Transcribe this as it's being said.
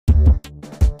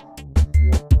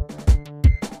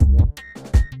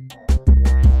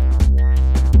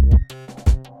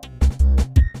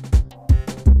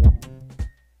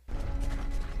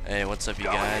What's up, you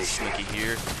guys? SNooKi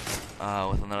here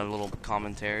with another little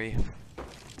commentary.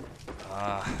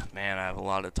 Man, I have a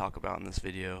lot to talk about in this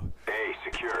video.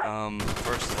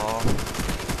 First of all,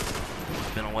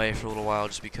 I've been away for a little while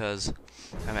just because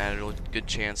I haven't had a really good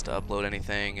chance to upload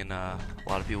anything, and a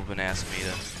lot of people have been asking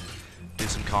me to do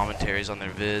some commentaries on their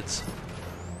vids,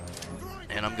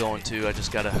 and I'm going to.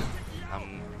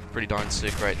 I'm pretty darn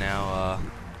sick right now,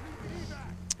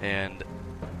 and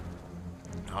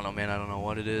I don't know, man, I don't know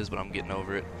what it is, but I'm getting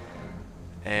over it.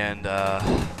 And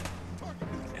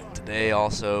today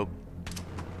also,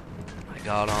 I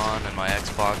got on and my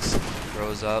Xbox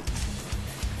froze up.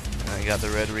 And I got the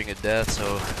red ring of death,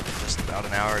 so just about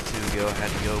an hour or two ago I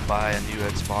had to go buy a new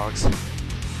Xbox.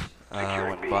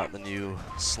 Went and bought the new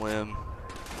Slim.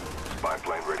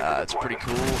 It's pretty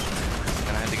cool.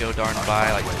 And I had to go darn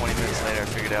by like 20 minutes later. I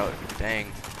figured out, dang,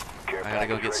 I gotta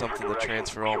go get something to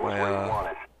transfer all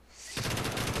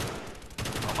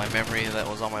my memory that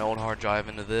was on my old hard drive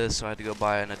into this, so I had to go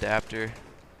buy an adapter.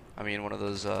 I mean, one of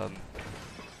those,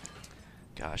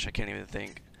 gosh, I can't even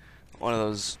think. One of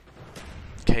those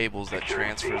cables that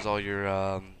transfers all your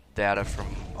data from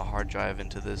a hard drive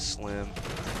into this Slim.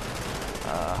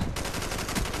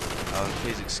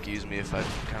 Please excuse me if I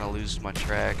kind of lose my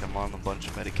track. I'm on a bunch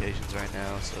of medications right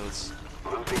now, so it's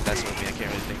messing with me. I can't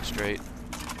really think straight.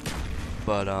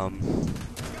 But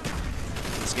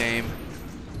this game.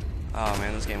 Oh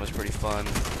man, this game was pretty fun.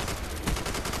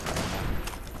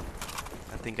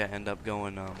 I think I end up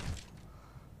going,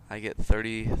 I get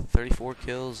 34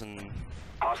 kills and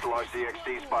how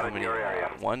many,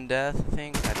 one death, I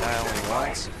think. I die only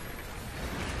once.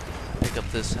 Pick up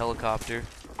this helicopter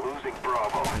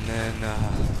and then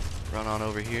run on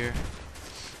over here.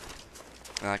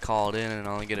 And I call it in and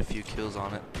I only get a few kills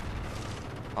on it.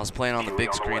 I was playing on the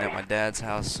big screen at my dad's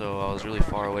house, so I was really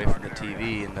far away from the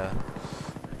TV, and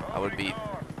I would be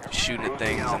shooting at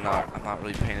things and I'm not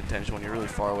really paying attention. When you're really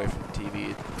far away from the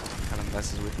TV, it kind of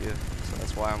messes with you. So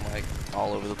that's why I'm like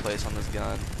all over the place on this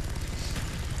gun.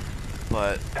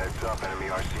 But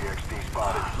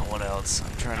what else?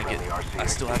 I'm trying to get. I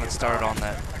still haven't started on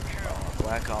that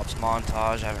Black Ops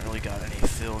montage. I haven't really got any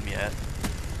film yet,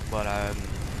 but I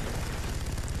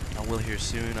will here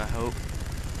soon, I hope,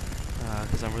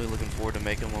 because I'm really looking forward to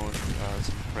making one with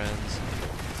some friends.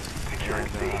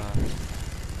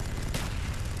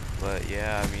 But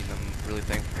yeah, I mean, I'm really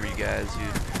thankful for you guys who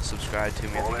subscribe to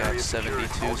me. I think I have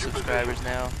 72 subscribers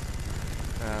now.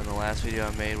 In the last video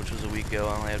I made, which was a week ago,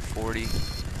 I only had 40.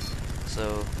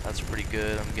 So that's pretty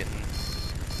good. I'm getting,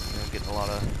 getting a lot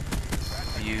of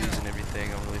views and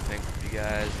everything. I'm really thankful for you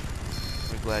guys.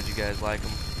 I'm glad you guys like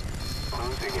them.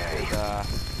 And,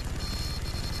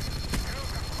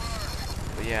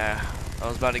 but yeah, I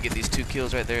was about to get these 2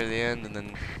 kills right there at the end, and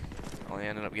then I only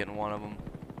ended up getting one of them.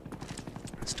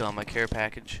 Still on my care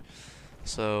package,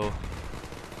 so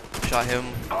shot him,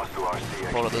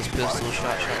 pulled out this pistol,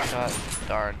 shot,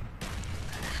 darn.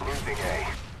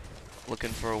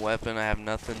 Looking for a weapon, I have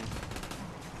nothing,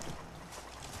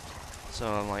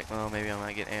 so I'm like, well, maybe I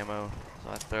might get ammo,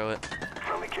 so I throw it.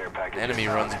 The enemy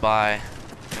runs by.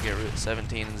 I get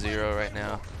 17-0 right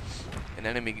now. An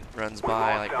enemy runs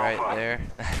by like right there.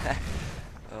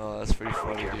 Oh, that's pretty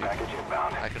funny, dude.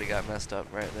 I could have got messed up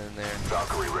right then and there.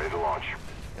 Valkyrie ready to launch.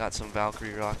 Got some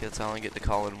Valkyrie rockets. I only get to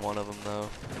call in one of them though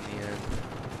in the end.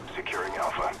 Securing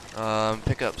Alpha.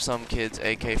 Pick up some kid's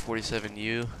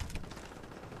AK-47U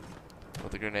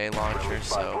with a grenade launcher,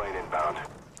 so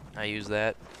I use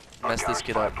that. Mess this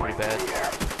kid up pretty bad.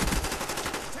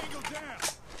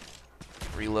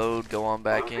 Reload, go on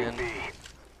back in.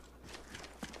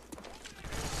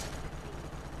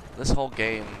 This whole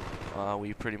game,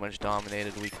 we pretty much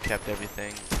dominated. We kept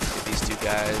everything. Get these 2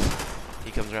 guys.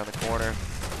 He comes around the corner.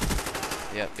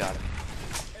 Yep, got him.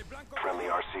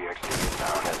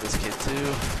 Got this kid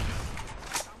too.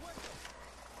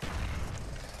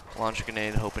 Launch a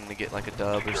grenade, hoping to get like a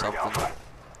dub or something.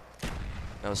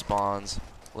 No spawns.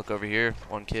 Look over here.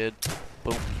 One kid.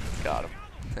 Boom. Got him.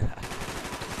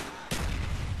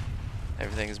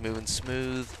 Everything is moving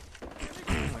smooth.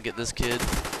 Get this kid.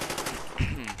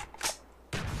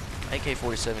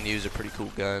 AK-47U is a pretty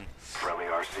cool gun.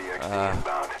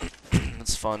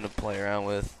 It's fun to play around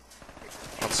with.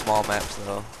 On small maps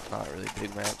though, not really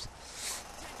big maps.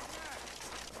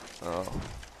 Oh.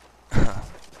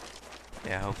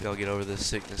 Yeah, I hope y'all get over this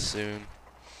sickness soon.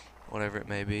 Whatever it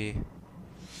may be.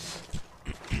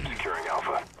 Securing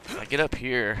Alpha. I get up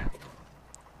here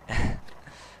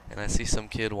and I see some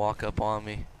kid walk up on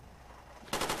me.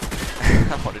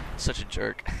 I'm such a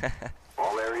jerk.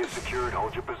 All areas secured,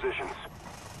 hold your positions.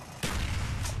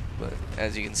 But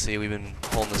as you can see, we've been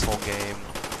holding this whole game.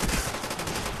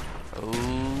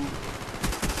 Oh,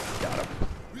 got him.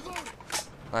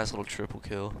 Nice little triple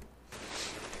kill.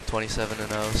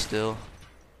 27-0 still.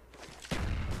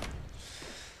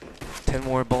 10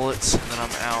 more bullets and then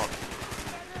I'm out.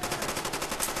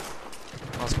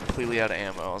 I was completely out of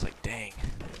ammo. I was like, dang.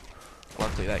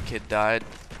 Luckily that kid died.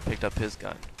 Picked up his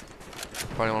gun.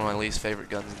 Probably one of my least favorite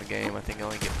guns in the game. I think I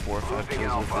only get 4 or 5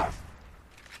 kills with it.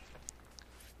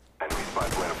 Enemy spy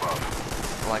plane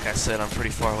above. Like I said, I'm pretty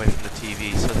far away from the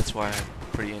TV, so that's why I'm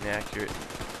pretty inaccurate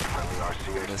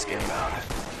in this game.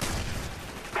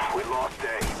 We lost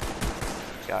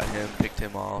A. Got him, picked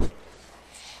him off.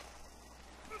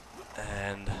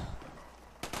 And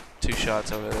 2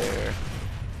 shots over there.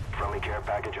 Friendly care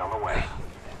package on the way.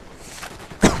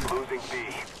 Losing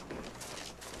B.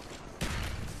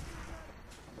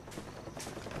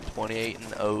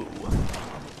 28-0.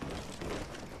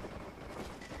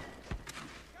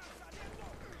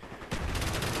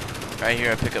 Right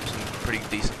here I pick up some pretty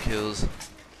decent kills.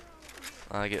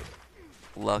 I get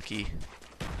lucky.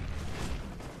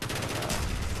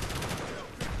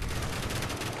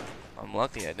 I'm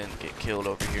lucky I didn't get killed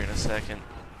over here in a second,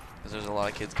 because there's a lot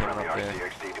of kids coming up there.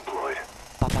 RCXD deployed.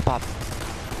 Pop, pop, pop.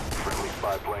 Friendly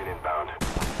spy plane inbound.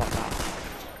 Pop, pop, pop.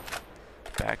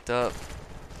 Backed up.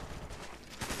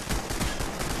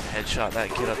 Headshot that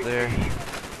kid up there.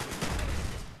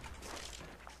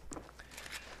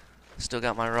 Still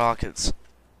got my rockets.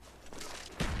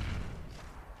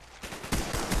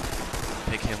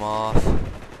 Pick him off.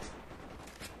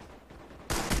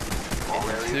 All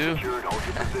areas Two. secured. Hold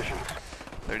your positions.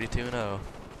 32-0.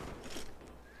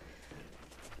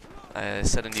 I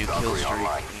set a new kill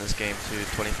streak in this game too.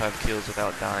 25 kills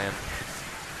without dying.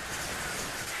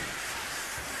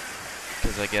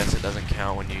 Because I guess it doesn't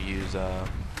count when you use,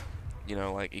 you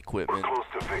know, like equipment. We're close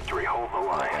to victory. Hold the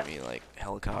line. Like, I mean, like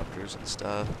helicopters and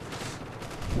stuff.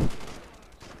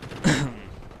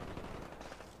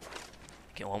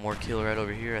 Get one more kill right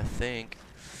over here, I think.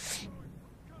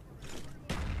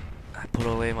 I put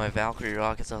away my Valkyrie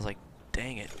rockets. I was like,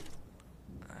 dang it.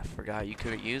 I forgot you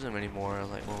couldn't use them anymore. I was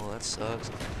like, well, that sucks.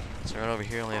 So right over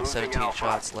here, I only have 17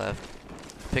 shots left.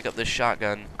 Pick up this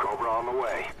shotgun. Cobra on the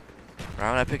way. Right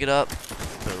when I pick it up,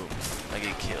 boom, I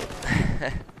get killed.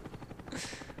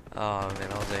 Oh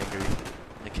man, I was angry.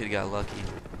 The kid got lucky.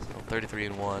 So I'm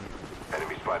 33-1.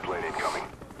 Enemy spy plane incoming.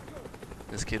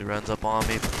 This kid runs up on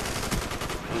me.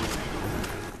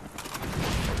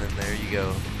 And then there you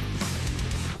go.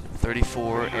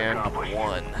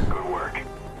 34-1. Good work.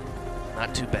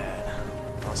 Not too bad.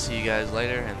 I'll see you guys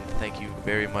later, and thank you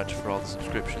very much for all the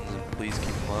subscriptions, and please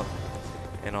keep them up.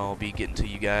 And I'll be getting to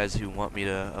you guys who want me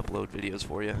to upload videos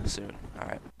for you soon.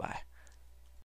 Alright, bye.